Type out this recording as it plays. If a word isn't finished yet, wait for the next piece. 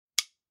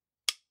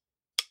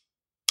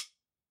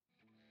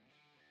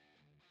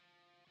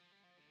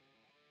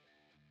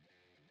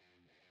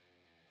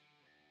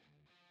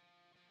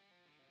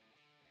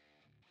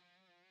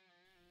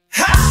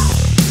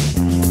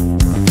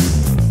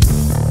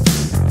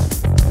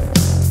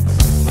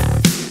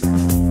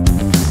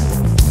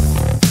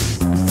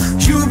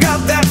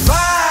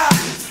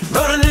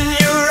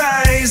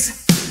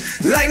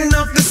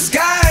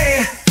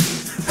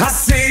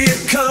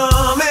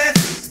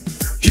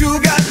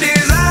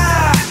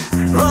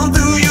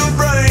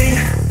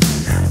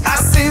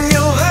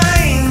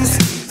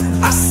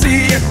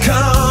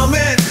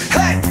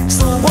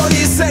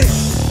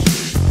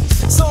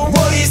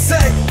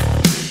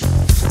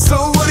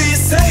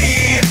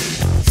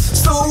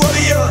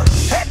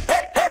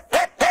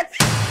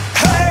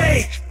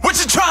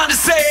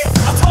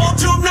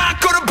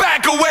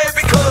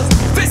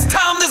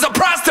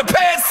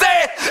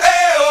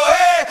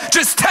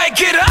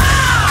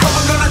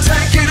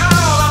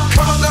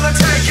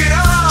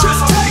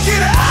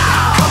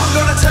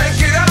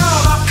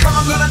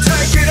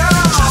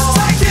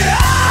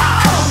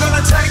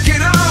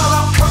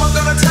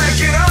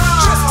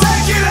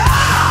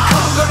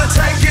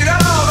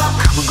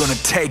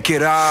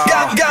it all.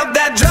 Got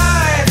that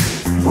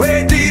drive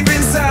way deep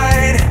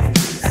inside,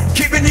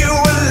 keeping you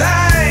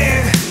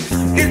alive.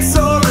 It's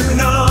all or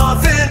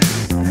nothing.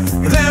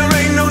 There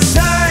ain't no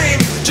shame,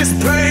 just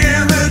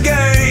playing the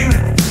game.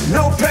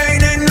 No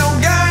pain and no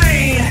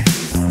gain,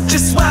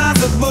 just rise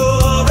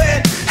above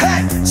it.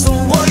 Hey, so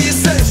what do you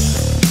say?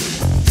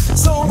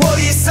 So what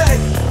do you say?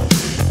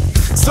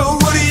 So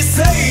what do you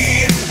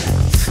say?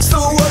 So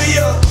what do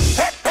you?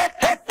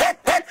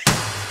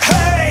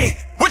 Hey,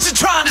 what you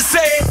trying to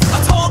say? I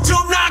told you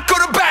I'm not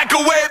gonna back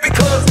away,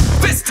 because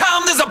this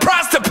time there's a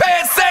price to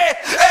pay. Say,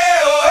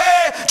 hey, oh,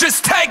 hey,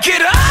 just take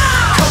it all.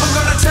 Come, I'm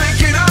gonna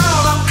take it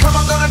all. Come,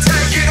 I'm gonna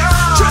take it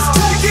all. Just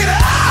take it all.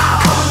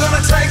 Come, I'm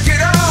gonna take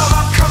it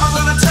all. Come, I'm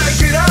gonna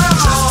take it all.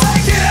 Just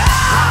take it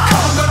all.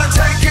 Come, I'm gonna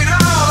take it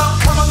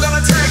all. Come, I'm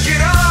gonna take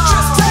it all.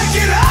 Just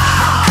take it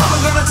all. Come,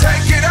 I'm gonna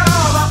take it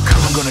all.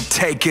 Come, I'm gonna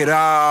take it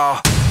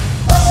all.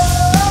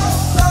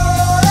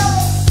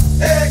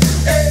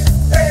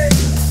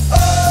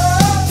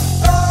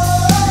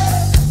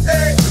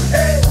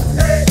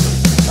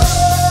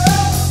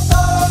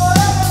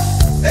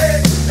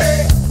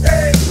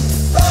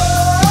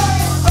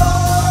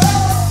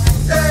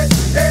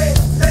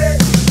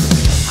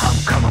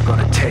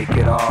 Take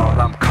it all,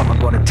 I'm coming,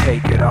 gonna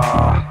take it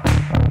all.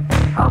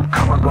 I'm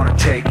coming, gonna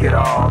take it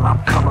all. I'm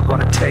coming,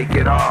 gonna take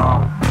it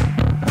all.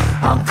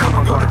 I'm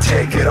coming, gonna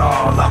take it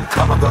all. I'm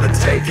coming, gonna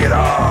take it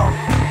all.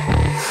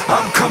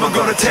 I'm coming,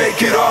 gonna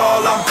take it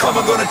all. I'm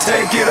coming, gonna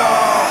take it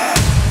all.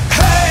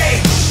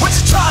 Hey, what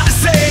you trying to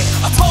say?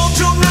 I told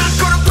you I'm not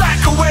gonna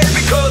back away,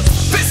 because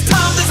this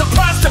time there's a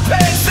price to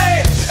pay.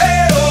 Say,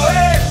 hey, oh,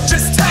 hey,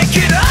 just take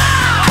it all.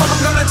 Come,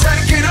 I'm gonna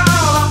take it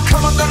all. I'm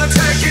coming, gonna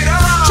take it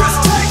all.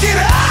 Just take it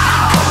all.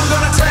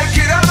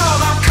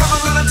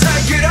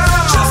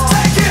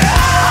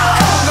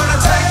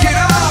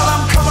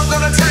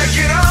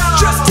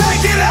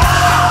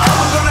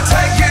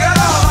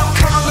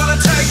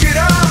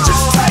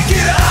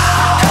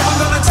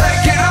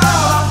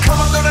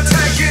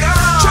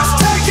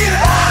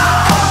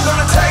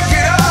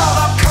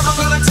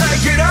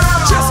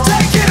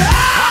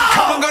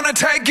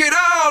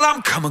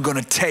 I'm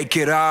gonna take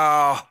it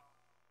all.